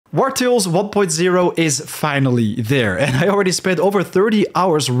Wartales 1.0 is finally there, and I already spent over 30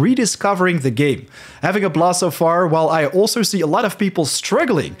 hours rediscovering the game. Having a blast so far, while I also see a lot of people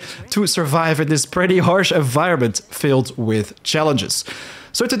struggling to survive in this pretty harsh environment filled with challenges.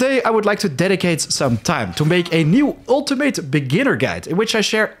 So today I would like to dedicate some time to make a new ultimate beginner guide in which I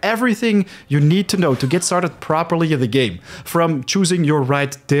share everything you need to know to get started properly in the game. From choosing your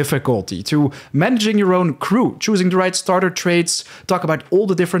right difficulty to managing your own crew, choosing the right starter traits, talk about all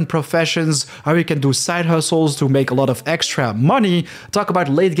the different professions, how you can do side hustles to make a lot of extra money, talk about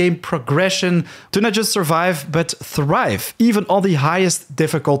late game progression to not just survive but thrive, even on the highest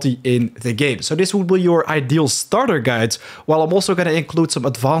difficulty in the game. So this will be your ideal starter guide, while I'm also going to include some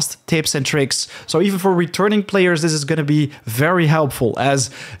advanced tips and tricks. So even for returning players, this is going to be very helpful,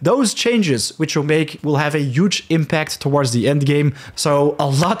 as those changes which you'll make will have a huge impact towards the end game. So a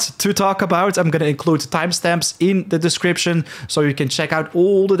lot to talk about. I'm going to include timestamps in the description so you can check out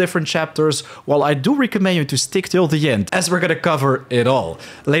all the different chapters, while I do recommend you to stick till the end, as we're going to cover it all.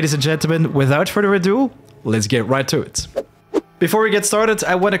 Ladies and gentlemen, without further ado, let's get right to it. Before we get started,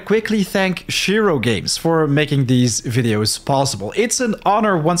 I want to quickly thank Shiro Games for making these videos possible. It's an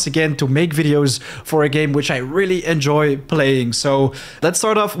honor once again to make videos for a game which I really enjoy playing. So let's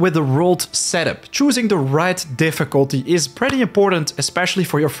start off with the world setup. Choosing the right difficulty is pretty important, especially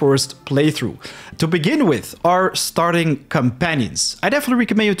for your first playthrough. To begin with, are starting companions. I definitely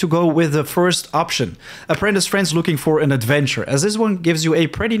recommend you to go with the first option, apprentice friends looking for an adventure, as this one gives you a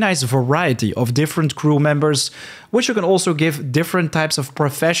pretty nice variety of different crew members, which you can also give different types of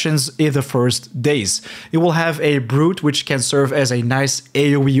professions in the first days. You will have a brute, which can serve as a nice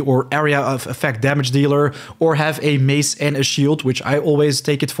AoE or area of effect damage dealer, or have a mace and a shield, which I always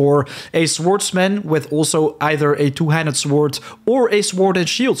take it for. A swordsman with also either a two-handed sword or a sword and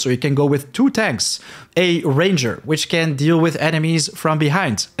shield, so you can go with two tanks. A ranger, which can deal with enemies from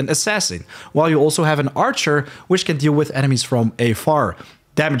behind. An assassin, while you also have an archer, which can deal with enemies from afar.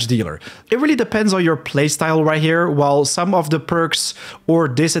 Damage dealer. It really depends on your playstyle right here, while some of the perks or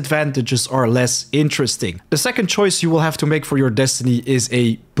disadvantages are less interesting. The second choice you will have to make for your destiny is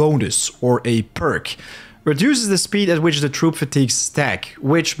a bonus or a perk. Reduces the speed at which the troop fatigues stack,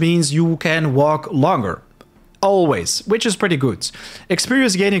 which means you can walk longer. Always, which is pretty good.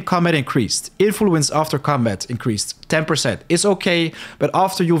 Experience gain in combat increased. Influence after combat increased 10%. It's okay, but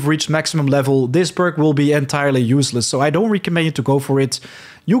after you've reached maximum level, this perk will be entirely useless, so I don't recommend you to go for it.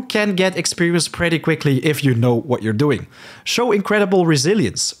 You can get experience pretty quickly if you know what you're doing. Show incredible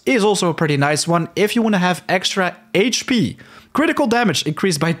resilience is also a pretty nice one if you want to have extra HP. Critical damage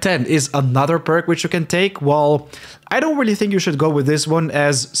increased by 10 is another perk which you can take, while I don't really think you should go with this one,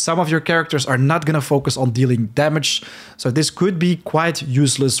 as some of your characters are not going to focus on dealing damage, so this could be quite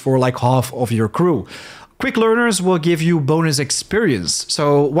useless for like half of your crew. Quick learners will give you bonus experience.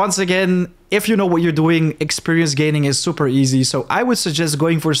 So once again, if you know what you're doing, experience gaining is super easy. So I would suggest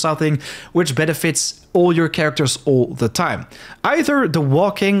going for something which benefits all your characters all the time. Either the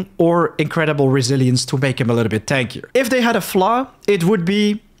walking or incredible resilience to make him a little bit tankier. If they had a flaw, it would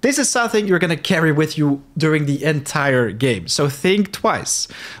be this is something you're going to carry with you during the entire game, so think twice.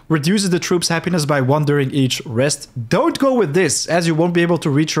 Reduces the troops' happiness by 1 during each rest. Don't go with this, as you won't be able to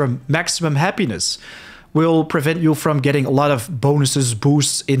reach your maximum happiness. Will prevent you from getting a lot of bonuses,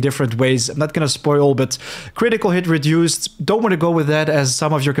 boosts in different ways. I'm not going to spoil, but critical hit reduced. Don't want to go with that, as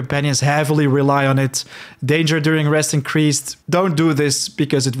some of your companions heavily rely on it. Danger during rest increased. Don't do this,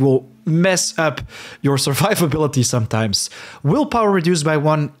 because it will mess up your survivability sometimes. Willpower reduced by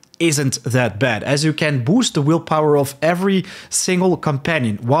 1 isn't that bad, as you can boost the willpower of every single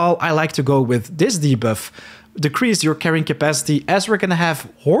companion, while I like to go with this debuff. Decrease your carrying capacity, as we're gonna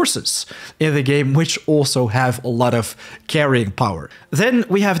have horses in the game which also have a lot of carrying power. Then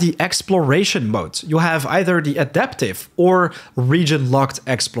we have the exploration mode. You have either the adaptive or region locked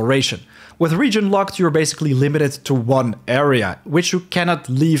exploration. With region locked, you're basically limited to one area, which you cannot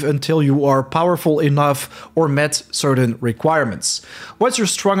leave until you are powerful enough or met certain requirements. Once you're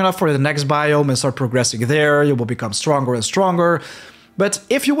strong enough for the next biome and start progressing there, you will become stronger and stronger. But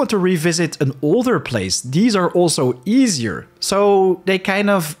if you want to revisit an older place, these are also easier. So they kind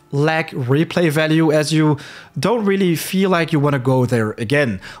of lack replay value, as you don't really feel like you want to go there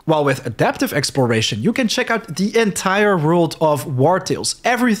again. While with adaptive exploration, you can check out the entire world of Wartales.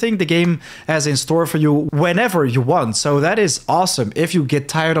 Everything the game has in store for you whenever you want. So that is awesome if you get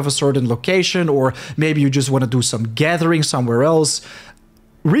tired of a certain location, or maybe you just want to do some gathering somewhere else.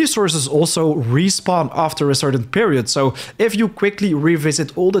 resources also respawn after a certain period. So if you quickly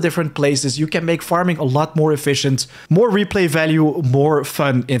revisit all the different places, you can make farming a lot more efficient, more replay value, more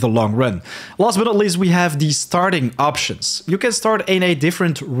fun in the long run. Last but not least, we have the starting options. You can start in a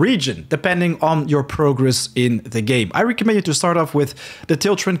different region depending on your progress in the game. I recommend you to start off with the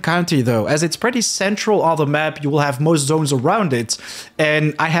Tiltran County though, as it's pretty central on the map. You will have most zones around it,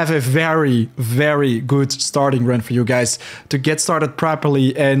 and I have a very, very good starting run for you guys to get started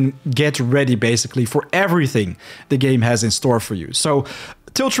properly and get ready basically for everything the game has in store for you. So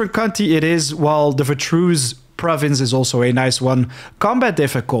Tiltran County it is, while the Vertruse province is also a nice one. Combat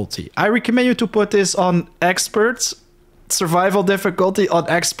difficulty, I recommend you to put this on experts. Survival difficulty on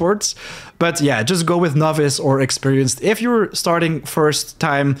experts, but yeah, just go with novice or experienced if you're starting first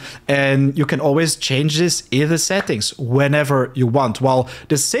time, and you can always change this in the settings whenever you want. While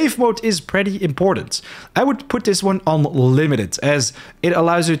the save mode is pretty important, I would put this one on limited, as it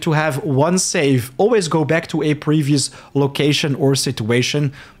allows you to have one save, always go back to a previous location or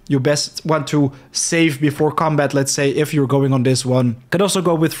situation. You best want to save before combat, let's say, if you're going on this one. Can also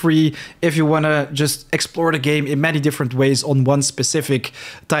go with free if you want to just explore the game in many different ways on one specific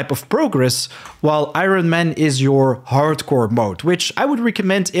type of progress, while Iron Man is your hardcore mode, which I would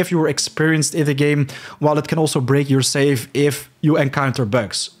recommend if you're experienced in the game, while it can also break your save if you encounter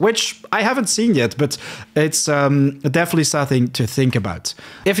bugs, which I haven't seen yet, but it's definitely something to think about.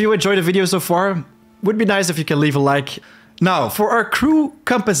 If you enjoyed the video so far, would be nice if you can leave a like. Now, for our crew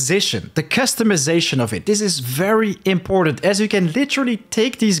composition, the customization of it, this is very important, as you can literally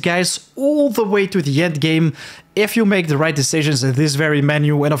take these guys all the way to the end game if you make the right decisions in this very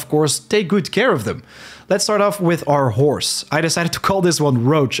menu, and of course, take good care of them. Let's start off with our horse. I decided to call this one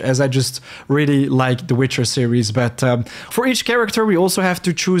Roach, as I just really like the Witcher series, but for each character we also have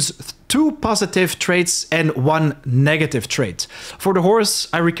to choose 2 positive traits and 1 negative trait. For the horse,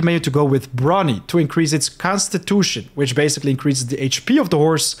 I recommend you to go with Brawny to increase its constitution, which basically increases the HP of the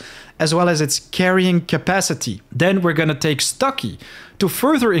horse, as well as its carrying capacity. Then we're gonna take Stocky to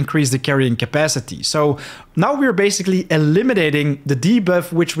further increase the carrying capacity. So now we're basically eliminating the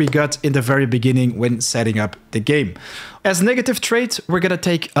debuff which we got in the very beginning when setting up the game. As negative trait, we're gonna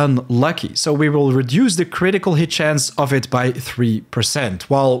take Unlucky, so we will reduce the critical hit chance of it by 3%.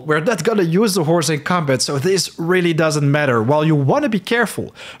 While we're not gonna use the horse in combat, so this really doesn't matter. While you wanna be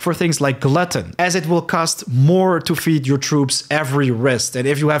careful for things like Glutton, as it will cost more to feed your troops every rest, and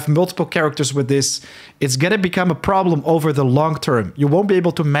if you have multiple characters with this, it's gonna become a problem over the long term. You won't be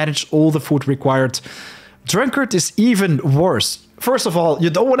able to manage all the food required. Drunkard is even worse. First of all,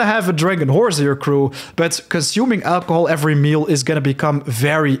 you don't want to have a drunken horse in your crew, but consuming alcohol every meal is going to become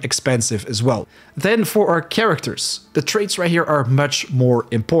very expensive as well. Then for our characters, the traits right here are much more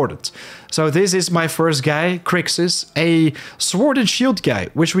important. So this is my first guy, Crixus, a sword and shield guy,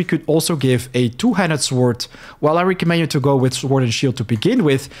 which we could also give a 2-handed sword, while I recommend you to go with sword and shield to begin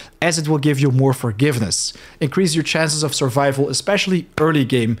with, as it will give you more forgiveness. Increase your chances of survival, especially early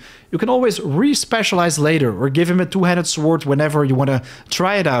game. You can always re-specialize later, or give him a 2-handed sword whenever you want to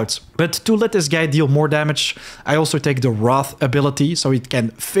try it out. But to let this guy deal more damage, I also take the Wrath ability, so it can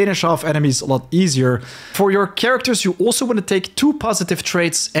finish off enemies a lot easier. For your characters, you also want to take 2 positive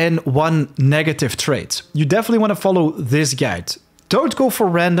traits and 1 negative trait. You definitely want to follow this guide. Don't go for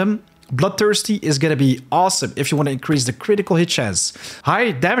random. Bloodthirsty is going to be awesome if you want to increase the critical hit chance.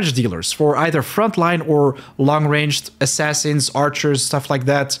 High damage dealers for either frontline or long-ranged assassins, archers, stuff like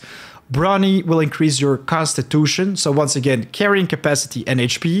that. Brawny will increase your constitution, so once again, carrying capacity and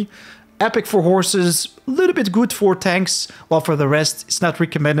HP. Epic for horses, a little bit good for tanks, while for the rest, it's not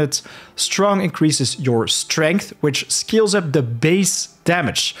recommended. Strong increases your strength, which scales up the base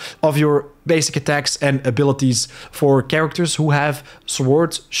damage of your basic attacks and abilities for characters who have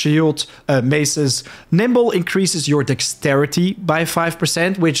swords, shield, maces. Nimble increases your dexterity by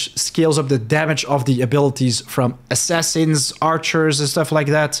 5%, which scales up the damage of the abilities from assassins, archers, and stuff like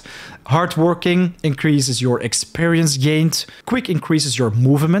that. Hardworking increases your experience gained. Quick increases your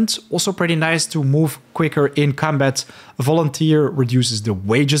movement, also pretty nice to move quicker in combat. Volunteer reduces the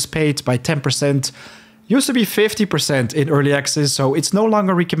wages paid by 10%. Used to be 50% in early access, so it's no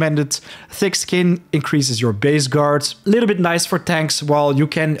longer recommended. Thick skin increases your base guard. A little bit nice for tanks, while you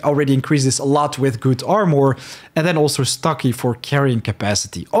can already increase this a lot with good armor. And then also Stocky for carrying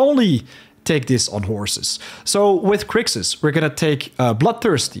capacity. Only take this on horses. So with Crixus, we're gonna take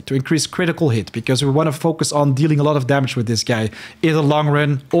Bloodthirsty to increase critical hit, because we want to focus on dealing a lot of damage with this guy in the long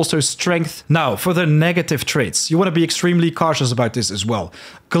run. Also Strength. Now for the negative traits, you want to be extremely cautious about this as well.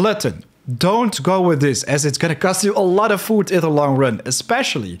 Glutton. don't go with this, as it's going to cost you a lot of food in the long run,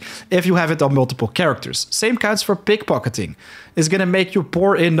 especially if you have it on multiple characters. Same counts for pickpocketing. It's going to make you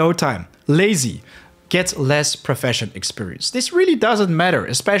poor in no time. Lazy. Get less profession experience. This really doesn't matter,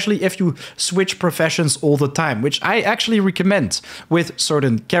 especially if you switch professions all the time, which I actually recommend with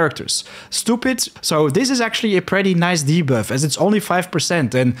certain characters. Stupid, so this is actually a pretty nice debuff, as it's only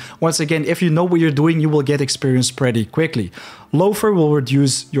 5%, and once again, if you know what you're doing, you will get experience pretty quickly. Loafer will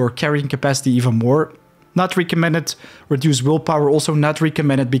reduce your carrying capacity even more. Not recommended. Reduce willpower, also not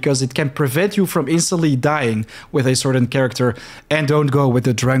recommended, because it can prevent you from instantly dying with a certain character. And don't go with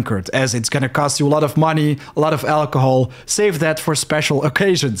the drunkard, as it's gonna cost you a lot of money, a lot of alcohol. Save that for special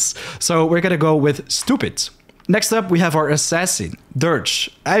occasions. So we're gonna go with stupid. Next up, we have our assassin, Dirge.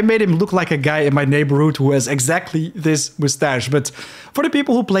 I made him look like a guy in my neighborhood who has exactly this mustache, but for the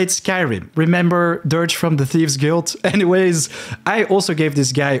people who played Skyrim, remember Dirge from the Thieves Guild? Anyways, I also gave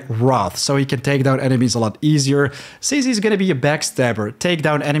this guy Wrath, so he can take down enemies a lot easier. Since he's gonna be a backstabber, take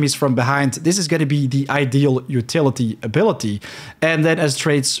down enemies from behind, this is gonna be the ideal utility ability. And then as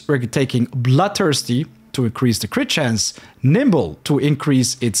traits, we're taking Bloodthirsty to increase the crit chance, Nimble to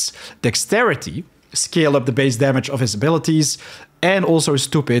increase its dexterity, scale up the base damage of his abilities, and also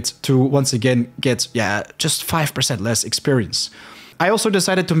Stupid to once again get, just 5% less experience. I also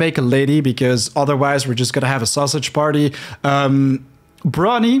decided to make a lady because otherwise we're just gonna have a sausage party.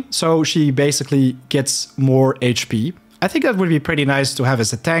 Brawny, so she basically gets more HP. I think that would be pretty nice to have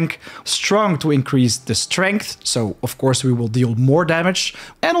as a tank. Strong to increase the strength, so of course we will deal more damage.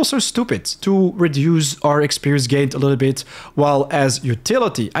 And also Stupid to reduce our experience gained a little bit. While as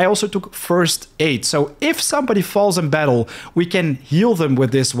utility, I also took First Aid. So if somebody falls in battle, we can heal them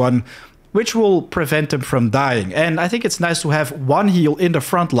with this one, which will prevent them from dying. And I think it's nice to have one heal in the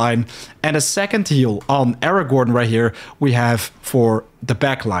front line and a second heal on Aragorn right here we have for the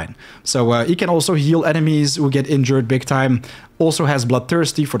back line. So he can also heal enemies who get injured big time. Also has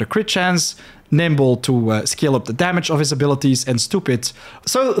Bloodthirsty for the crit chance, Nimble to scale up the damage of his abilities, and Stupid.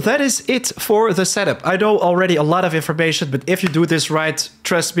 So that is it for the setup. I know already a lot of information, but if you do this right,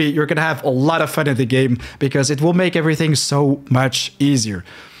 trust me, you're gonna have a lot of fun in the game because it will make everything so much easier.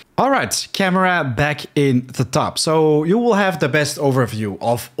 Alright, camera back in the top. So you will have the best overview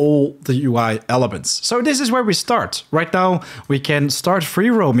of all the UI elements. So this is where we start. Right now, we can start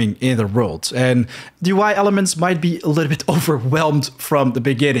free roaming in the world. And the UI elements might be a little bit overwhelmed from the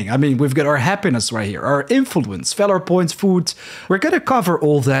beginning. I mean, we've got our happiness right here, our influence, valor points, food. We're gonna cover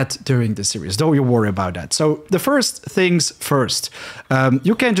all that during the series. Don't you worry about that. So the first things first.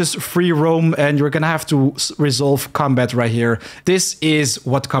 You can just free roam and you're gonna have to resolve combat right here. This is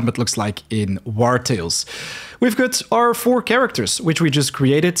what combat looks like in Wartales. We've got our 4 characters, which we just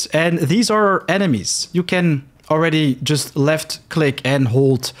created, and these are our enemies. You can already just left click and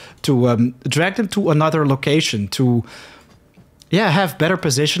hold to drag them to another location to have better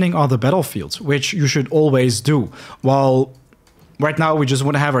positioning on the battlefield, which you should always do. While right now we just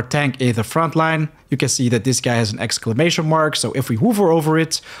want to have our tank in the front line. You can see that this guy has an exclamation mark, so if we hover over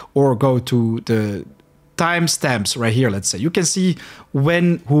it or go to the timestamps right here, let's say, you can see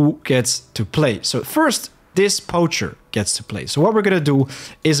when who gets to play. So first, this poacher gets to play. So what we're gonna do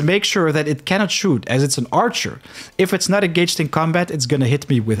is make sure that it cannot shoot, as it's an archer. If it's not engaged in combat, it's gonna hit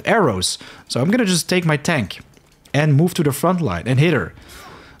me with arrows. So I'm gonna just take my tank and move to the front line and hit her.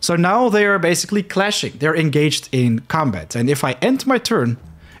 So now they are basically clashing. They're engaged in combat. And if I end my turn,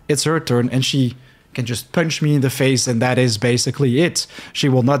 it's her turn, and she can just punch me in the face, and that is basically it. She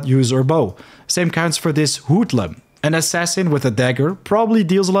will not use her bow. Same counts for this hoodlum. An assassin with a dagger probably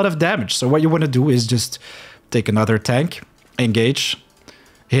deals a lot of damage. So what you want to do is just take another tank, engage,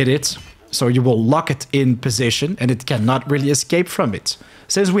 hit it. So you will lock it in position and it cannot really escape from it.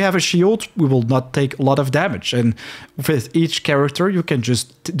 Since we have a shield, we will not take a lot of damage. And with each character, you can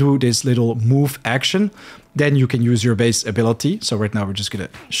just do this little move action. Then you can use your base ability. So right now we're just going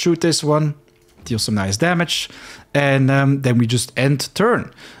to shoot this one, deal some nice damage, and then we just end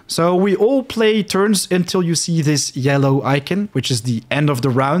turn. So we all play turns until you see this yellow icon, which is the end of the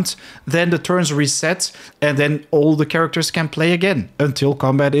round. Then the turns reset, and then all the characters can play again until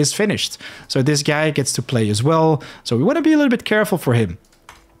combat is finished. So this guy gets to play as well. So we want to be a little bit careful for him.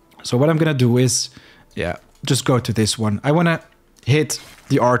 So what I'm gonna do is, just go to this one. I want to hit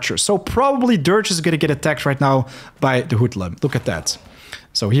the archer. So probably Dirge is gonna get attacked right now by the hoodlum. Look at that.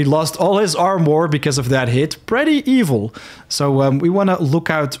 So he lost all his armor because of that hit. Pretty evil. So we want to look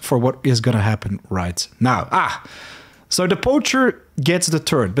out for what is going to happen right now. So the poacher gets the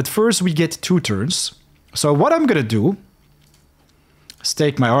turn. But first we get 2 turns. So what I'm going to do is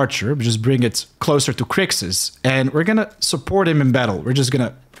take my archer. Just bring it closer to Crixus. And we're going to support him in battle. We're just going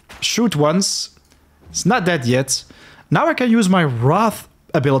to shoot once. It's not dead yet. Now I can use my Wrath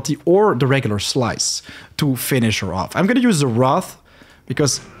ability or the regular slice to finish her off. I'm gonna use the Wrath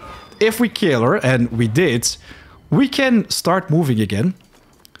because if we kill her, and we did, we can start moving again.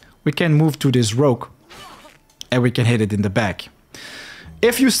 We can move to this rogue and we can hit it in the back.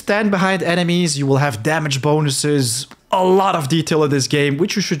 If you stand behind enemies, you will have damage bonuses, a lot of detail in this game,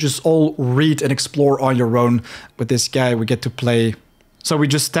 which you should just all read and explore on your own. With this guy, we get to play. So we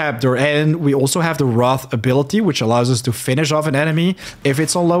just stabbed her, and we also have the Wrath ability, which allows us to finish off an enemy if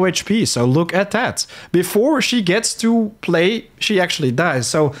it's on low HP. So look at that. Before she gets to play, she actually dies.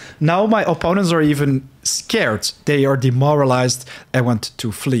 So now my opponents are even scared. They are demoralized and want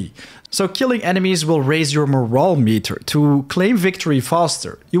to flee. So killing enemies will raise your morale meter to claim victory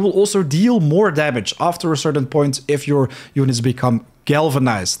faster. You will also deal more damage after a certain point if your units become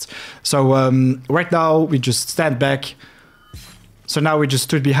galvanized. So right now we just stand back. So now we just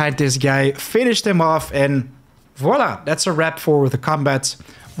stood behind this guy, finished him off, and voila, that's a wrap for the combat.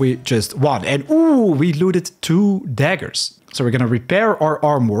 We just won. And ooh, we looted 2 daggers. So we're gonna repair our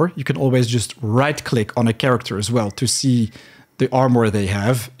armor. You can always just right click on a character as well to see the armor they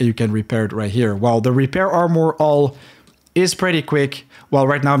have. You can repair it right here. Well, the repair armor all is pretty quick. Well,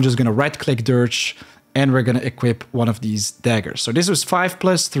 right now I'm just gonna right click Dirge and we're gonna equip one of these daggers. So this was 5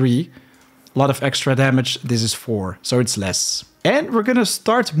 plus 3. A lot of extra damage. This is 4, so it's less. And we're gonna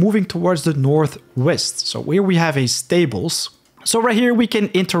start moving towards the northwest. So here we have a stables. So right here we can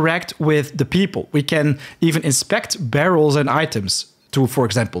interact with the people. We can even inspect barrels and items to, for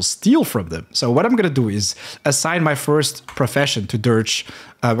example, steal from them. So what I'm gonna do is assign my first profession to Dirge.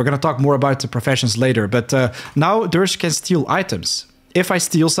 We're gonna talk more about the professions later, but now Dirge can steal items. If I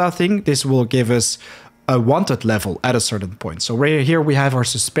steal something, this will give us a wanted level at a certain point. So right here we have our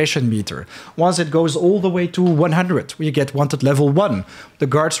suspicion meter. Once it goes all the way to 100, we get wanted level 1. The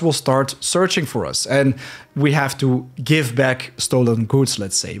guards will start searching for us and we have to give back stolen goods,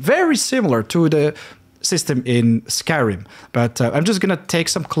 let's say. Very similar to the system in Skyrim. But I'm just gonna take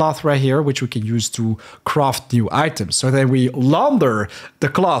some cloth right here, which we can use to craft new items. So then we launder the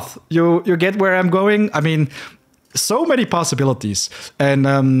cloth. You get where I'm going? I mean, so many possibilities.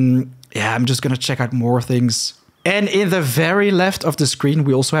 And yeah, I'm just gonna check out more things. And in the very left of the screen,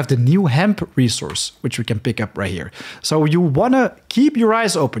 we also have the new hemp resource, which we can pick up right here. So you wanna keep your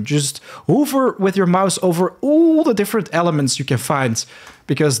eyes open. Just hover with your mouse over all the different elements you can find,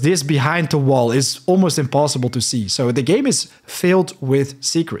 because this behind the wall is almost impossible to see. So the game is filled with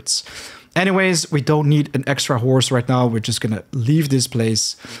secrets. Anyways, we don't need an extra horse right now. We're just gonna leave this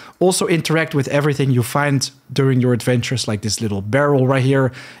place. Also interact with everything you find during your adventures, like this little barrel right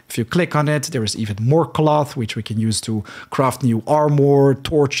here. If you click on it, there is even more cloth, which we can use to craft new armor,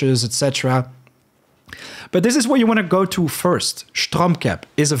 torches, etc. But this is where you want to go to first. Stromkap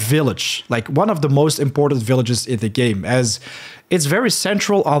is a village, like one of the most important villages in the game, as it's very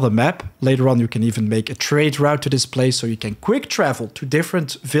central on the map. Later on, you can even make a trade route to this place, so you can quick travel to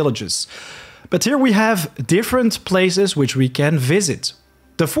different villages. But here we have different places which we can visit.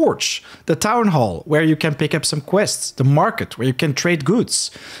 The Forge, the Town Hall, where you can pick up some quests, the Market, where you can trade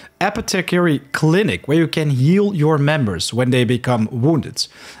goods, Apothecary Clinic, where you can heal your members when they become wounded.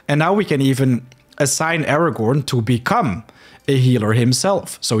 And now we can even assign Aragorn to become a healer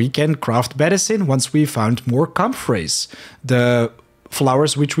himself, so he can craft medicine once we found more comfrays, the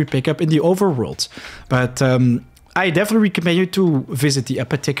flowers which we pick up in the overworld. But I definitely recommend you to visit the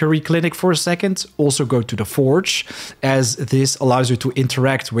Apothecary Clinic for a second. Also go to the Forge, as this allows you to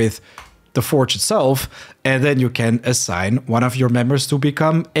interact with the Forge itself, and then you can assign one of your members to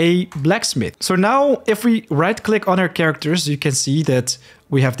become a blacksmith. So now if we right click on our characters, you can see that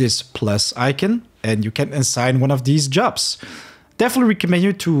we have this plus icon and you can assign one of these jobs. Definitely recommend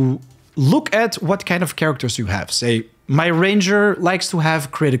you to look at what kind of characters you have. Say, my ranger likes to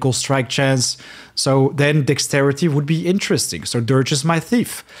have critical strike chance, so then dexterity would be interesting. So Dirge is my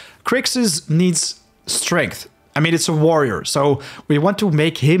thief. Crixus needs strength. I mean, it's a warrior, so we want to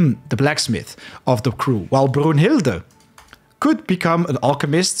make him the blacksmith of the crew, while Brunhilde could become an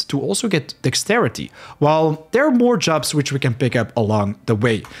alchemist to also get dexterity, while there are more jobs which we can pick up along the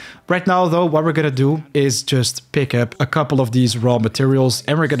way. Right now, though, what we're gonna do is just pick up a couple of these raw materials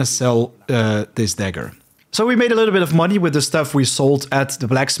and we're gonna sell this dagger. So we made a little bit of money with the stuff we sold at the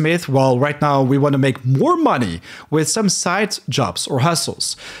blacksmith, while right now we want to make more money with some side jobs or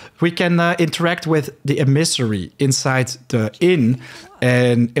hustles. We can interact with the emissary inside the inn,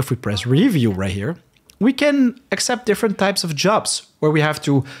 and if we press review right here, we can accept different types of jobs where we have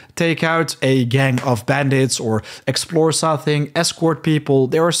to take out a gang of bandits or explore something, escort people.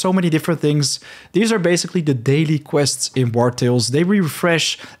 There are so many different things. These are basically the daily quests in Wartales. They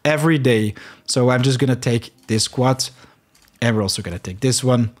refresh every day. So I'm just going to take this quad, and we're also going to take this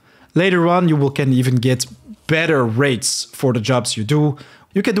one. Later on, you can even get better rates for the jobs you do.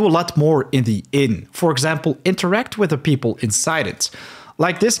 You can do a lot more in the inn. For example, interact with the people inside it.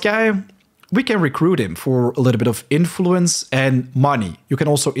 Like this guy, we can recruit him for a little bit of influence and money. You can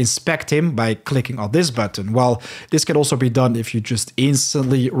also inspect him by clicking on this button. Well, this can also be done if you just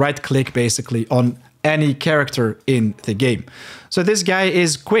instantly right-click basically on any character in the game. So this guy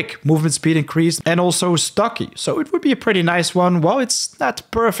is quick, movement speed increased, and also stocky. So it would be a pretty nice one. Well, it's not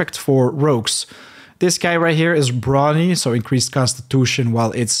perfect for rogues. This guy right here is brawny, so increased constitution,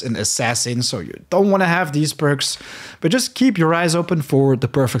 while it's an assassin, so you don't want to have these perks. But just keep your eyes open for the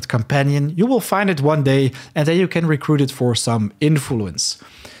perfect companion. You will find it one day, and then you can recruit it for some influence.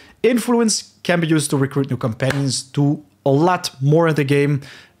 Influence can be used to recruit new companions, do a lot more in the game.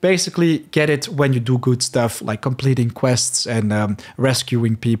 Basically, get it when you do good stuff, like completing quests and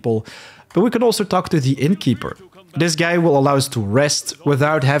rescuing people. But we can also talk to the innkeeper. This guy will allow us to rest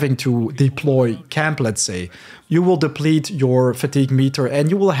without having to deploy camp, let's say. You will deplete your fatigue meter and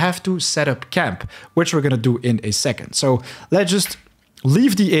you will have to set up camp, which we're going to do in a second. So let's just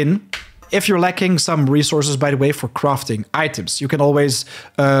leave the inn. If you're lacking some resources, by the way, for crafting items, you can always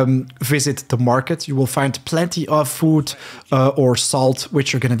visit the market. You will find plenty of food or salt,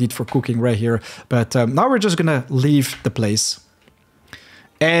 which you're going to need for cooking right here. But now we're just going to leave the place.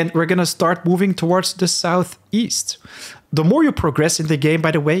 And we're going to start moving towards the southeast. The more you progress in the game, by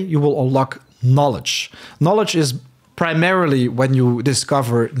the way, you will unlock knowledge. Knowledge is primarily when you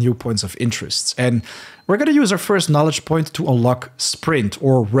discover new points of interest. And we're going to use our first knowledge point to unlock sprint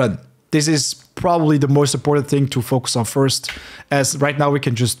or run. This is probably the most important thing to focus on first, as right now we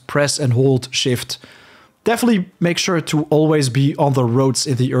can just press and hold shift. Definitely make sure to always be on the roads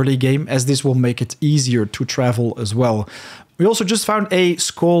in the early game, as this will make it easier to travel as well. We also just found a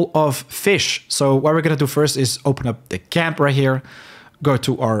skull of fish. So what we're going to do first is open up the camp right here, go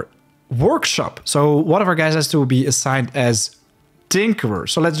to our workshop. So one of our guys has to be assigned as tinkerer.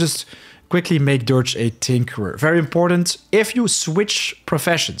 So let's just quickly make Dirge a tinkerer. Very important. If you switch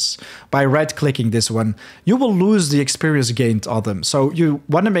professions by right-clicking this one, you will lose the experience gained on them. So you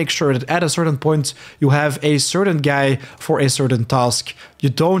want to make sure that at a certain point you have a certain guy for a certain task. You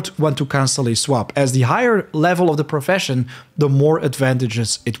don't want to constantly swap, as the higher level of the profession, the more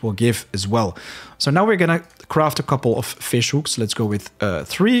advantages it will give as well. So now we're going to craft a couple of fish hooks. Let's go with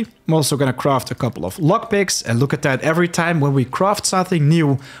 3. I'm also going to craft a couple of lockpicks. And look at that. Every time when we craft something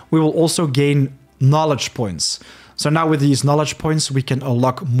new, we will also gain knowledge points. So now with these knowledge points, we can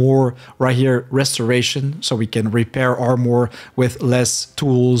unlock more right here, restoration. So we can repair armor with less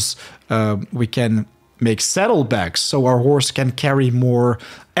tools. We can make saddlebags so our horse can carry more.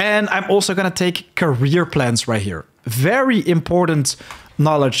 And I'm also going to take career plans right here. Very important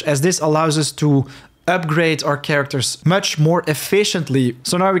knowledge, as this allows us to upgrade our characters much more efficiently.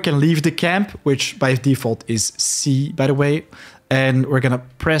 So now we can leave the camp, which by default is C, by the way. And we're going to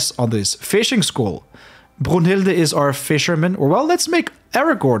press on this fishing school. Brunhilde is our fisherman. Or well, let's make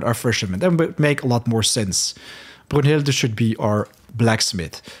Aragorn our fisherman. That would make a lot more sense. Brunhilde should be our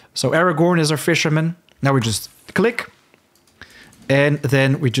blacksmith. So Aragorn is our fisherman. Now we just click. And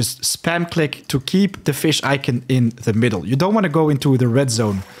then we just spam click to keep the fish icon in the middle. You don't want to go into the red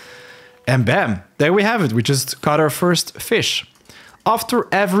zone. And bam, there we have it. We just caught our first fish. After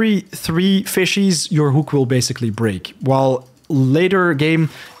every 3 fishies, your hook will basically break. While later game,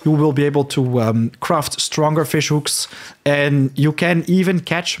 you will be able to craft stronger fish hooks. And you can even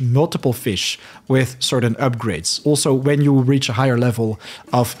catch multiple fish with certain upgrades. Also, when you reach a higher level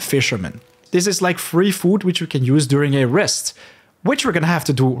of fisherman. This is like free food, which you can use during a rest, which we're going to have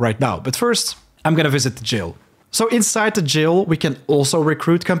to do right now. But first, I'm going to visit the jail. So inside the jail, we can also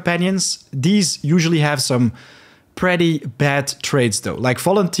recruit companions. These usually have some pretty bad traits though. Like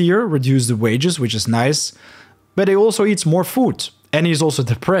volunteer, reduce the wages, which is nice. But he also eats more food. And he's also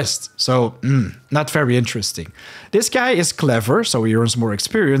depressed. So, not very interesting. This guy is clever, so he earns more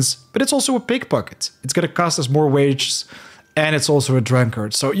experience. But it's also a pickpocket. It's going to cost us more wages. And it's also a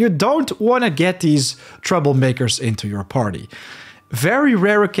drunkard. So you don't want to get these troublemakers into your party. Very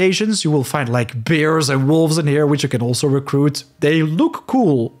rare occasions you will find like bears and wolves in here, which you can also recruit. They look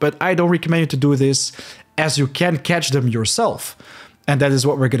cool, but I don't recommend you to do this, as you can catch them yourself. And that is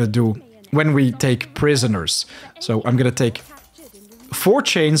what we're going to do when we take prisoners. So I'm going to take 4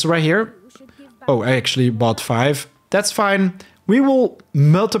 chains right here. Oh, I actually bought 5. That's fine. we will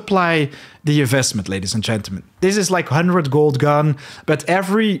multiply the investment, ladies and gentlemen. This is like 100 gold gone, but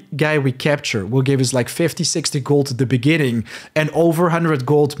every guy we capture will give us like 50, 60 gold at the beginning and over 100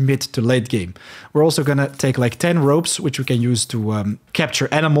 gold mid to late game. We're also gonna take like 10 ropes, which we can use to capture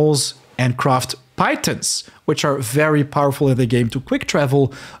animals and craft pythons, which are very powerful in the game to quick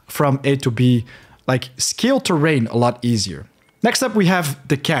travel from A to B, like scale terrain a lot easier. Next up, we have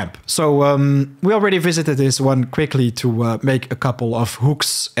the camp. So we already visited this one quickly to make a couple of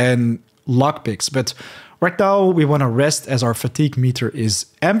hooks and lockpicks. But right now, we want to rest as our fatigue meter is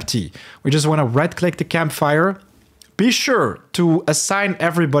empty. We just want to right-click the campfire. Be sure to assign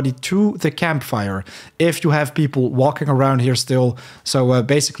everybody to the campfire if you have people walking around here still. So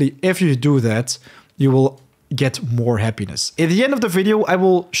basically, if you do that, you will get more happiness. At the end of the video, I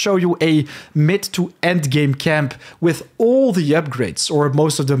will show you a mid to end game camp with all the upgrades, or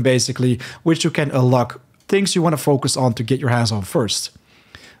most of them basically, which you can unlock, things you want to focus on to get your hands on first.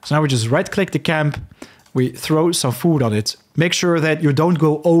 So now we just right click the camp, we throw some food on it, make sure that you don't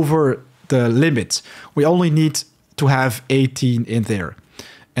go over the limit. We only need to have 18 in there.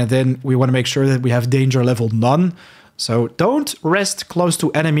 And then we want to make sure that we have danger level none. So don't rest close to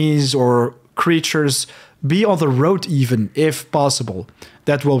enemies or creatures. Be on the road even, if possible.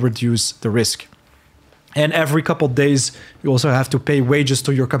 That will reduce the risk. And every couple of days, you also have to pay wages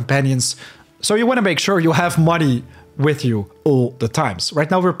to your companions. So you want to make sure you have money with you all the times.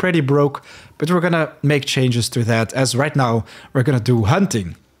 Right now, we're pretty broke, but we're going to make changes to that, as right now, we're going to do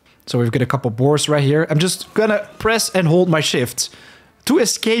hunting. So we've got a couple boars right here. I'm just going to press and hold my shift to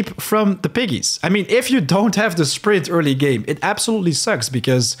escape from the piggies. I mean, if you don't have the sprint early game, it absolutely sucks,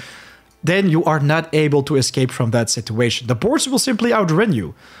 because then you are not able to escape from that situation. The boards will simply outrun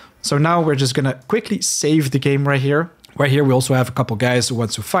you. So now we're just gonna quickly save the game right here. Right here we also have a couple guys who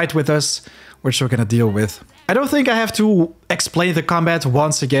want to fight with us, which we're gonna deal with. I don't think I have to explain the combat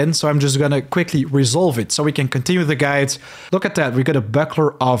once again, so I'm just gonna quickly resolve it so we can continue the guide. Look at that, we got a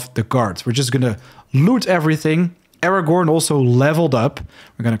buckler of the guard. We're just gonna loot everything. Aragorn also leveled up.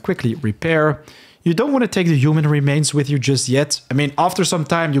 We're gonna quickly repair. You don't want to take the human remains with you just yet. I mean, after some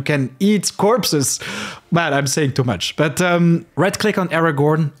time, you can eat corpses. Man, I'm saying too much. But right-click on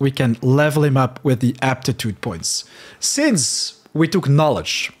Aragorn. We can level him up with the aptitude points. Since we took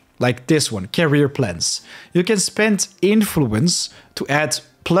knowledge, like this one, career plans, you can spend influence to add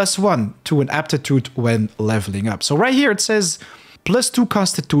 +1 to an aptitude when leveling up. So right here, it says +2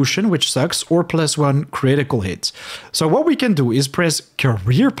 constitution, which sucks, or +1 critical hit. So what we can do is press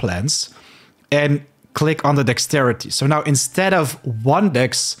career plans and click on the dexterity. So now instead of 1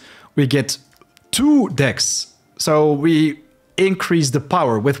 dex, we get 2 dex. So we increase the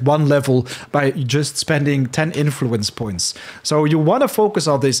power with 1 level by just spending 10 influence points. So you want to focus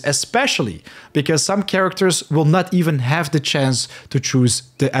on this, especially because some characters will not even have the chance to choose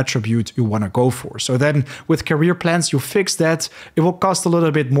the attribute you want to go for. So then with career plans, you fix that. It will cost a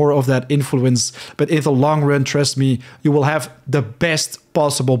little bit more of that influence, but in the long run, trust me, you will have the best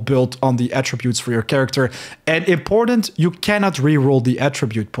possible build on the attributes for your character. And important, you cannot reroll the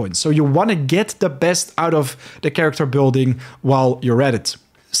attribute points. So you want to get the best out of the character building while you're at it.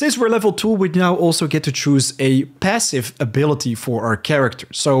 Since we're level 2, we now also get to choose a passive ability for our character.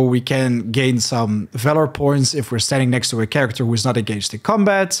 So we can gain some valor points if we're standing next to a character who is not engaged in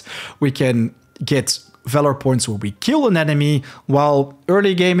combat. We can get valor points when we kill an enemy, while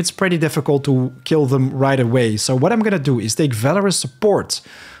early game it's pretty difficult to kill them right away. So what I'm gonna do is take valorous support.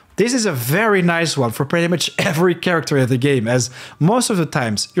 This is a very nice one for pretty much every character in the game, as most of the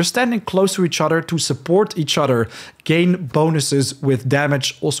times you're standing close to each other to support each other, gain bonuses with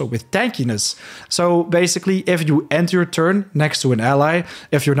damage, also with tankiness. So basically, if you end your turn next to an ally,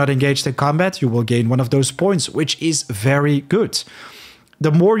 if you're not engaged in combat, you will gain one of those points, which is very good.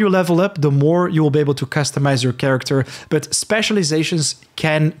 The more you level up, the more you will be able to customize your character, but specializations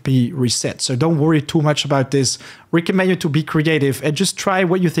can be reset. So don't worry too much about this. Recommend you to be creative and just try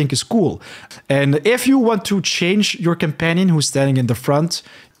what you think is cool. And if you want to change your companion who's standing in the front,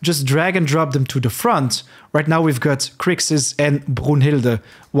 just drag and drop them to the front. Right now we've got Crixus and Brunhilde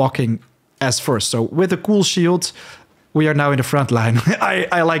walking as first. So with a cool shield, we are now in the front line.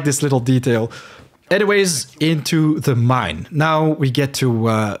 I like this little detail. Anyways, into the mine. Now we get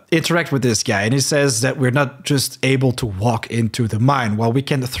to interact with this guy, and he says that we're not just able to walk into the mine, while we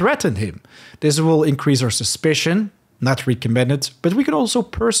can threaten him. This will increase our suspicion, not recommended, but we can also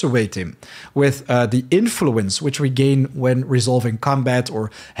persuade him with the influence which we gain when resolving combat or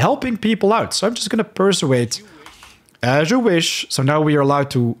helping people out. So I'm just gonna persuade as you wish. So now we are allowed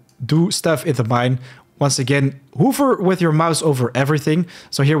to do stuff in the mine. Once again, hover with your mouse over everything.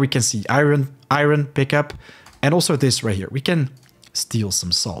 So here we can see iron pickup. And also this right here. We can steal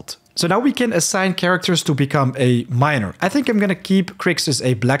some salt. So now we can assign characters to become a miner. I think I'm going to keep Crixus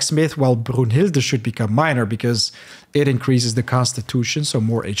a blacksmith while Brunhilde should become miner because it increases the constitution, so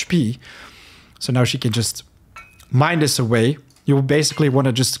more HP. So now she can just mine this away. You basically want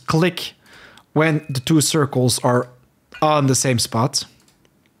to just click when the two circles are on the same spot.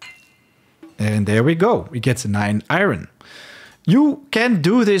 And there we go. We get 9 iron. You can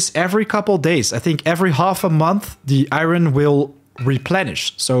do this every couple days. I think every half a month the iron will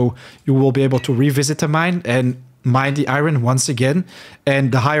replenish. So you will be able to revisit the mine and mine the iron once again.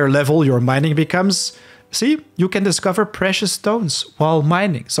 And the higher level your mining becomes, see, you can discover precious stones while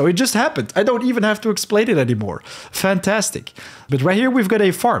mining. So it just happened. I don't even have to explain it anymore. Fantastic. But right here we've got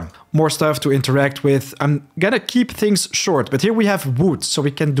a farm. More stuff to interact with. I'm gonna keep things short, but here we have wood. So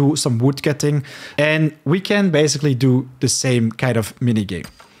we can do some wood cutting and we can basically do the same kind of mini game.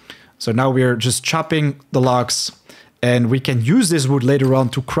 So now we're just chopping the logs. And we can use this wood later on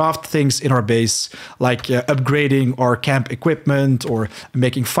to craft things in our base, like upgrading our camp equipment or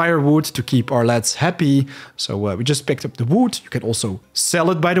making firewood to keep our lads happy. So we just picked up the wood. You can also sell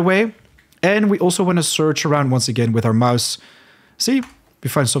it, by the way. And we also want to search around once again with our mouse. See, we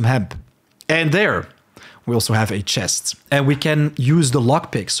find some hemp. And there, we also have a chest. And we can use the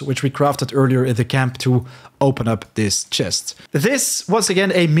lockpicks, which we crafted earlier in the camp, to open up this chest. This, once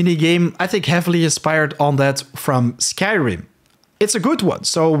again, a mini game, I think heavily inspired on that from Skyrim. It's a good one,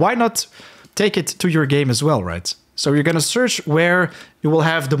 so why not take it to your game as well, right? So you're gonna search where you will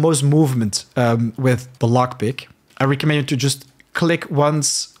have the most movement with the lockpick. I recommend you to just click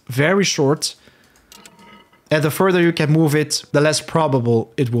once, very short, and the further you can move it, the less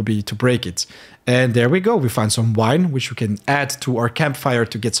probable it will be to break it. And there we go, we found some wine, which we can add to our campfire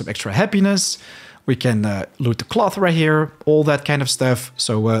to get some extra happiness. We can loot the cloth right here, all that kind of stuff.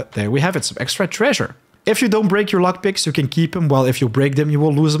 So there we have it, some extra treasure. If you don't break your lockpicks, you can keep them. Well, if you break them, you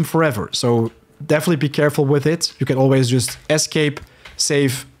will lose them forever. So definitely be careful with it. You can always just escape,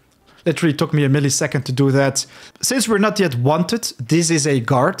 save. Literally took me a millisecond to do that. Since we're not yet wanted, this is a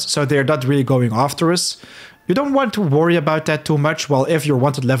guard, so they're not really going after us. You don't want to worry about that too much. Well, if your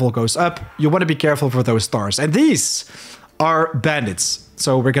wanted level goes up, you want to be careful for those stars. And these are bandits,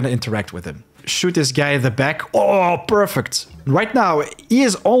 so we're going to interact with them. Shoot this guy in the back. Oh, perfect. Right now, he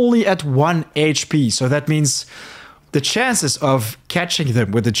is only at 1 HP. So that means the chances of catching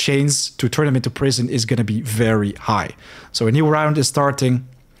them with the chains to turn them into prison is going to be very high. So a new round is starting.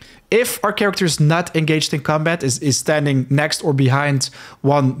 If our character is not engaged in combat, is standing next or behind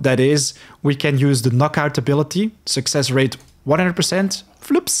one that is, we can use the knockout ability. Success rate 100%.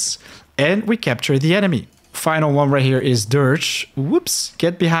 Floops. And we capture the enemy. Final one right here is Dirge. Whoops,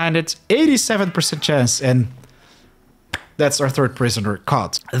 get behind it. 87% chance, and that's our third prisoner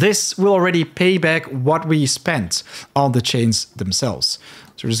caught. This will already pay back what we spent on the chains themselves.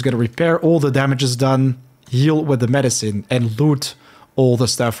 So we're just gonna repair all the damages done, heal with the medicine, and loot all the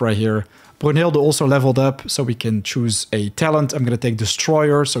stuff right here. Brunhilde also leveled up, so we can choose a talent. I'm gonna take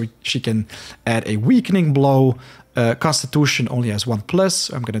Destroyer, so she can add a weakening blow. Constitution only has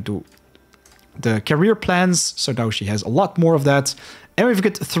 1+. I'm gonna do the career plans, so now she has a lot more of that. And we've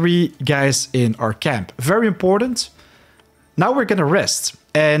got 3 guys in our camp. Very important. Now we're gonna rest.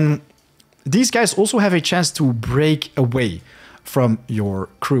 And these guys also have a chance to break away from your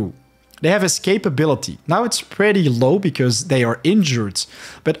crew. They have escapability. Now it's pretty low because they are injured.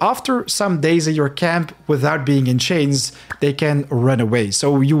 But after some days in your camp without being in chains, they can run away.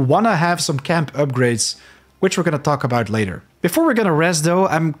 So you wanna have some camp upgrades, which we're gonna talk about later. Before we're gonna rest though,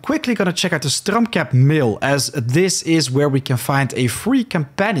 I'm quickly gonna check out the Stromcap Mill, as this is where we can find a free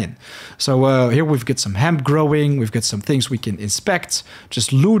companion. So here we've got some hemp growing, we've got some things we can inspect,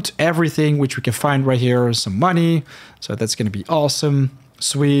 just loot everything which we can find right here, some money, so that's gonna be awesome.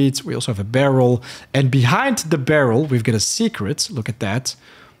 Sweet, we also have a barrel, and behind the barrel we've got a secret, look at that.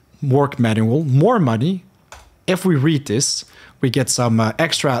 Work manual, more money. If we read this, we get some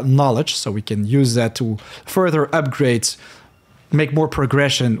extra knowledge, so we can use that to further upgrade, make more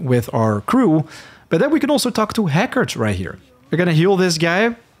progression with our crew. But then we can also talk to Hackert right here. We're gonna heal this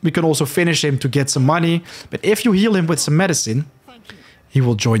guy. We can also finish him to get some money. But if you heal him with some medicine, he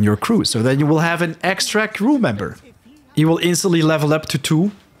will join your crew. So then you will have an extra crew member. He will instantly level up to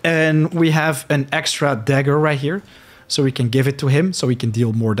 2. And we have an extra dagger right here. So we can give it to him so he can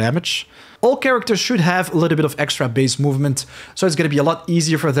deal more damage. All characters should have a little bit of extra base movement, so it's going to be a lot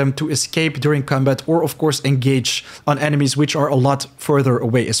easier for them to escape during combat or, of course, engage on enemies which are a lot further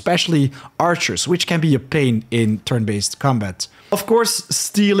away, especially archers, which can be a pain in turn-based combat. Of course,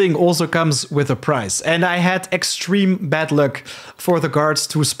 stealing also comes with a price, and I had extreme bad luck for the guards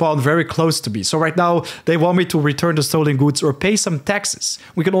to spawn very close to me. So right now, they want me to return the stolen goods or pay some taxes.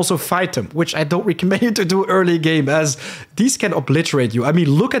 We can also fight them, which I don't recommend you to do early game, as these can obliterate you. I mean,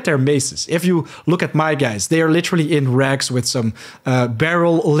 look at their maces. If you look at my guys, they are literally in rags with some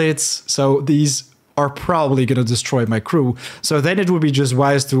barrel lids, so these are probably going to destroy my crew. So then it would be just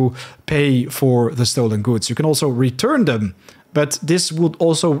wise to pay for the stolen goods. You can also return them, but this would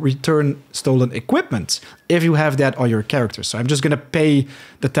also return stolen equipment if you have that on your character. So I'm just going to pay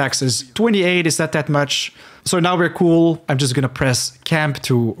the taxes. 28 is not that much. So now we're cool. I'm just going to press camp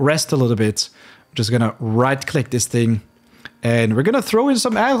to rest a little bit. I'm just going to right click this thing. And we're going to throw in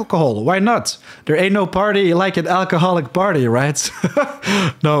some alcohol. Why not? There ain't no party like an alcoholic party, right?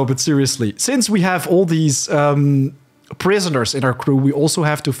 No, but seriously. Since we have all these prisoners in our crew, we also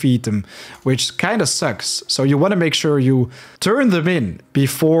have to feed them, which kind of sucks. So you want to make sure you turn them in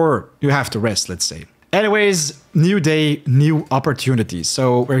before you have to rest, let's say. Anyways, new day, new opportunities.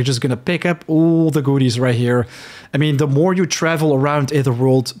 So we're just gonna pick up all the goodies right here. I mean, the more you travel around in the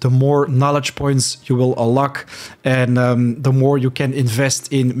world, the more knowledge points you will unlock, and the more you can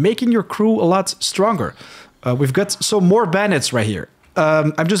invest in making your crew a lot stronger. We've got some more bandits right here.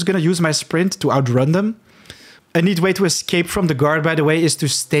 I'm just gonna use my sprint to outrun them. A neat way to escape from the guard, by the way, is to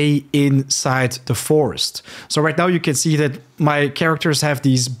stay inside the forest. So right now you can see that my characters have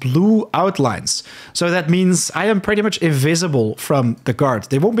these blue outlines. So that means I am pretty much invisible from the guard.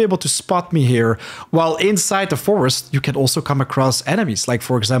 They won't be able to spot me here. While inside the forest, you can also come across enemies. Like,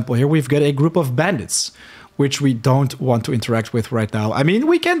 for example, here we've got a group of bandits, which we don't want to interact with right now. I mean,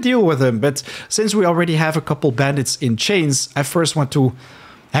 we can deal with them, but since we already have a couple bandits in chains, I first want to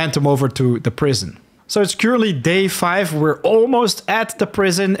hand them over to the prison. So it's currently day 5. We're almost at the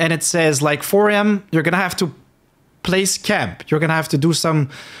prison, and it says like 4 a.m. You're gonna have to place camp. You're gonna have to do some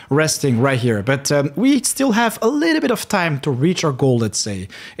resting right here. But we still have a little bit of time to reach our goal, let's say.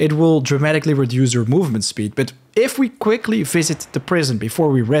 It will dramatically reduce your movement speed. But if we quickly visit the prison before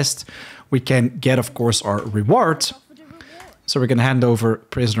we rest, we can get, of course, our reward. So we're gonna hand over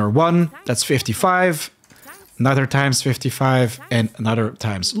prisoner 1. That's 55. Another times 55, and another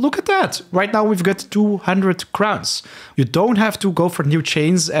times. Look at that! Right now we've got 200 crowns. You don't have to go for new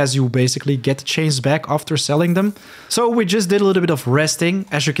chains, as you basically get the chains back after selling them. So we just did a little bit of resting.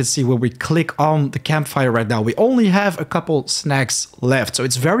 As you can see, when we click on the campfire right now, we only have a couple snacks left. So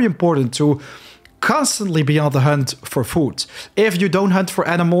it's very important to constantly be on the hunt for food. If you don't hunt for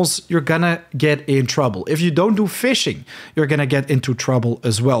animals, you're gonna get in trouble. If you don't do fishing, you're gonna get into trouble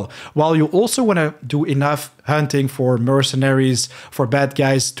as well. While you also wanna do enough hunting for mercenaries, for bad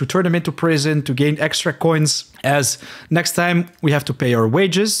guys, to turn them into prison, to gain extra coins, as next time we have to pay our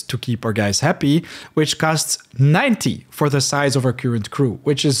wages to keep our guys happy, which costs 90 for the size of our current crew,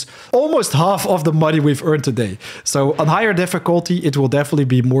 which is almost half of the money we've earned today. So on higher difficulty, it will definitely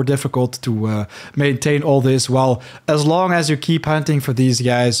be more difficult to maintain all this, while as long as you keep hunting for these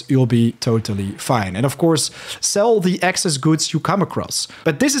guys, you'll be totally fine. And of course, sell the excess goods you come across.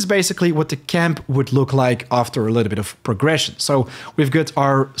 But this is basically what the camp would look like after a little bit of progression. So we've got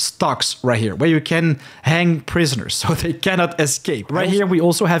our stocks right here, where you can hang prisoners so they cannot escape. Right here we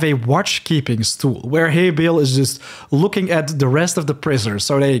also have a watch keeping stool, where Haybill is just looking at the rest of the prisoners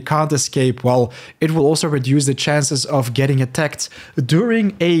so they can't escape, while it will also reduce the chances of getting attacked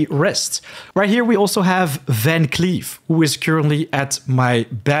during a rest. Right here we also have Van Cleef, who is currently at my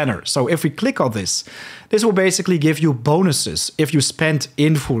banner. So if we click on this, this will basically give you bonuses if you spend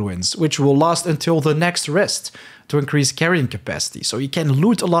influence, which will last until the next rest, to increase carrying capacity. So you can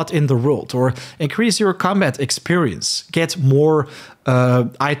loot a lot in the world, or increase your combat experience, get more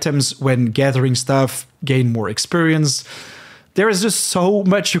items when gathering stuff, gain more experience. There is just so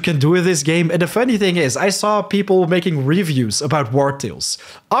much you can do with this game. And the funny thing is, I saw people making reviews about Wartales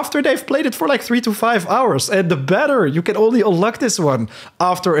after they've played it for like 3 to 5 hours. And the better, you can only unlock this one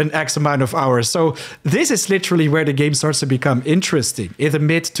after an X amount of hours. So this is literally where the game starts to become interesting, in the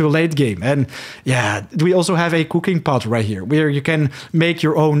mid to late game. And yeah, we also have a cooking pot right here, where you can make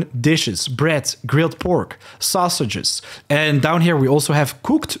your own dishes, bread, grilled pork, sausages. And down here we also have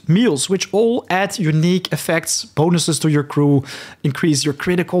cooked meals, which all add unique effects, bonuses to your crew, increase your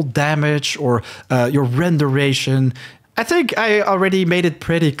critical damage or your renderation. I think I already made it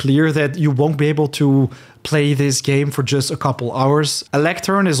pretty clear that you won't be able to play this game for just a couple hours. A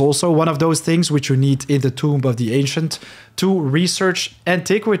lectern is also one of those things which you need in the Tomb of the Ancient to research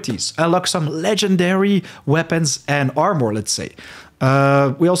antiquities, unlock some legendary weapons and armor, let's say.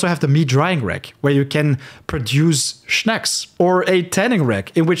 We also have the meat drying rack, where you can produce snacks, or a tanning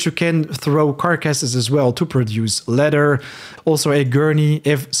rack, in which you can throw carcasses as well to produce leather. Also a gurney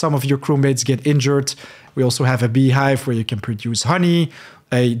if some of your crewmates get injured. We also have a beehive where you can produce honey,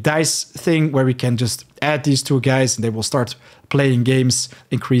 a dice thing where we can just add these two guys and they will start playing games,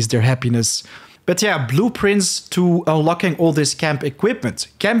 increase their happiness. But yeah, blueprints to unlocking all this camp equipment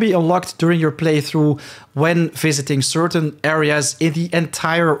can be unlocked during your playthrough when visiting certain areas in the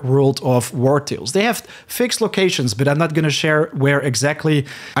entire world of Wartales. They have fixed locations, but I'm not going to share where exactly.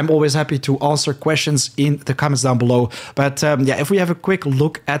 I'm always happy to answer questions in the comments down below. But yeah, if we have a quick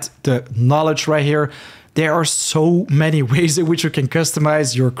look at the knowledge right here, there are so many ways in which you can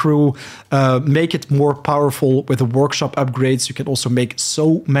customize your crew, make it more powerful with the workshop upgrades. You can also make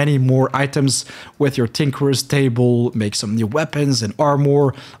so many more items with your tinkerer's table, make some new weapons and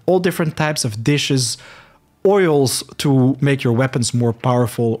armor, all different types of dishes, oils to make your weapons more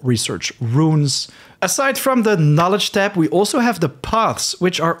powerful, research runes. Aside from the knowledge tab, we also have the paths,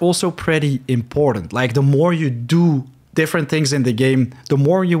 which are also pretty important. Like the more you do different things in the game, the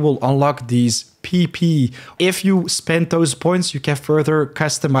more you will unlock these PP. If you spend those points, you can further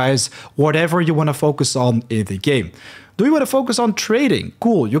customize whatever you want to focus on in the game. Do you want to focus on trading?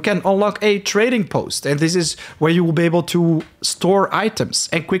 Cool, you can unlock a trading post, and this is where you will be able to store items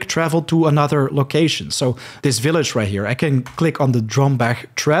and quick travel to another location. So this village right here, I can click on the Drombach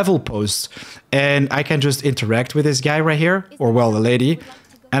travel post and I can just interact with this guy right here, or well, the lady,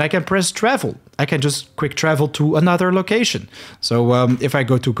 and I can press travel. I can just quick travel to another location. So if I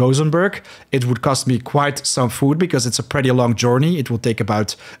go to Gozenberg, it would cost me quite some food because it's a pretty long journey. It will take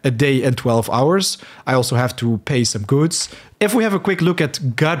about a day and 12 hours. I also have to pay some goods. If we have a quick look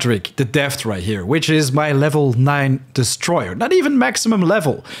at Godric, the Deft right here, which is my level 9 destroyer, not even maximum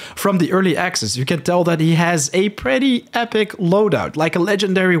level. From the early access, you can tell that he has a pretty epic loadout, like a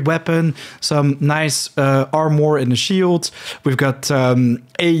legendary weapon, some nice armor and a shield. We've got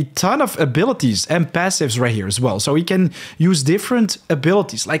a ton of abilities and passives right here as well. So he can use different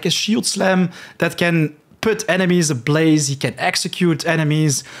abilities, like a shield slam that can put enemies ablaze, he can execute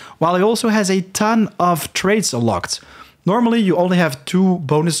enemies, while he also has a ton of traits unlocked. Normally, you only have 2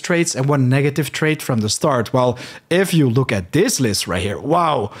 bonus traits and 1 negative trait from the start. Well, if you look at this list right here,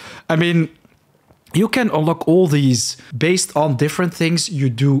 wow. I mean, you can unlock all these based on different things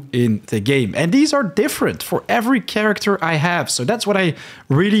you do in the game. And these are different for every character I have. So that's what I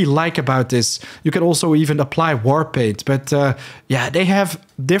really like about this. You can also even apply Warpaint. But yeah, they have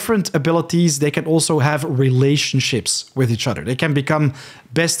different abilities. They can also have relationships with each other. They can become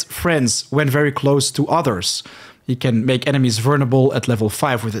best friends when very close to others. You can make enemies vulnerable at level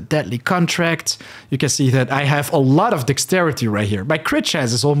 5 with a deadly contract. You can see that I have a lot of dexterity right here. My crit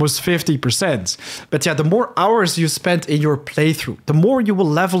chance is almost 50%. But yeah, the more hours you spend in your playthrough, the more you will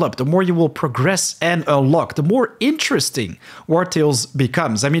level up, the more you will progress and unlock, the more interesting Wartales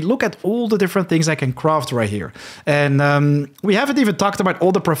becomes. I mean, look at all the different things I can craft right here. And we haven't even talked about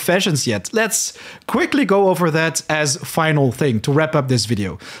all the professions yet. Let's quickly go over that as final thing to wrap up this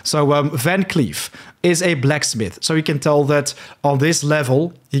video. So Van Cleef is a blacksmith. So you can tell that on this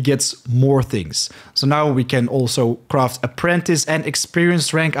level, he gets more things. So now we can also craft apprentice and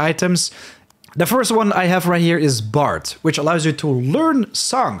experienced rank items. The first one I have right here is Bard, which allows you to learn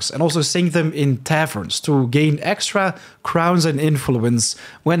songs and also sing them in taverns to gain extra crowns and influence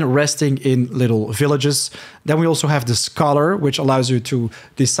when resting in little villages. Then we also have the Scholar, which allows you to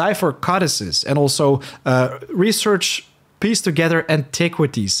decipher codices and also research, piece together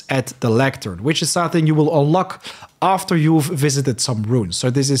antiquities at the lectern, which is something you will unlock after you've visited some runes.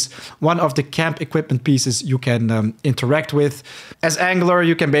 So this is one of the camp equipment pieces you can interact with. As angler,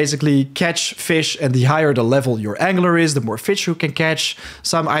 you can basically catch fish, and the higher the level your angler is, the more fish you can catch.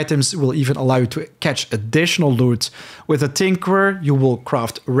 Some items will even allow you to catch additional loot. With a tinkerer, you will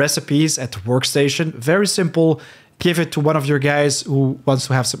craft recipes at the workstation. Very simple. Give it to one of your guys who wants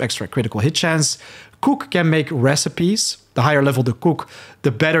to have some extra critical hit chance. Cook can make recipes. The higher level the cook,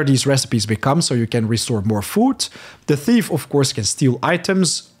 the better these recipes become, so you can restore more food. The thief, of course, can steal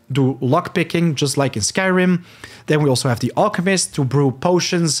items, do lockpicking, just like in Skyrim. Then we also have the alchemist to brew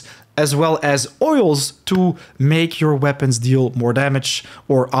potions, as well as oils to make your weapons deal more damage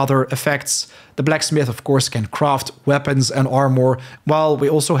or other effects. The blacksmith, of course, can craft weapons and armor, while we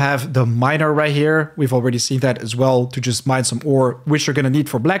also have the miner right here. We've already seen that as well, to just mine some ore, which you're going to need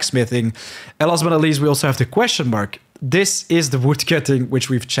for blacksmithing. And last but not least, we also have the question mark. this is the woodcutting which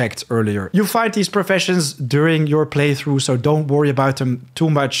we've checked earlier. You find these professions during your playthrough, so don't worry about them too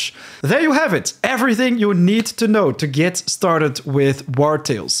much. There you have it, everything you need to know to get started with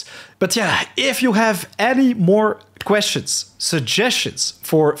Wartales. But yeah, if you have any more questions, suggestions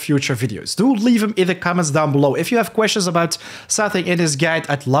for future videos, do leave them in the comments down below. If you have questions about something in this guide,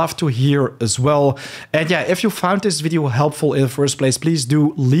 I'd love to hear as well. And yeah, if you found this video helpful in the first place, please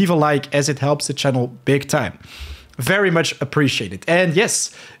do leave a like, as it helps the channel big time. Very much appreciated. And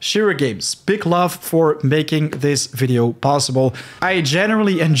yes, Shiro Games, big love for making this video possible. I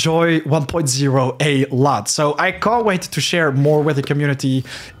generally enjoy 1.0 a lot, so I can't wait to share more with the community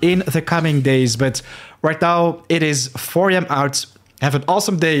in the coming days. But right now, it is 4 AM out. Have an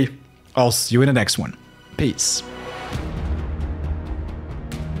awesome day. I'll see you in the next one. Peace.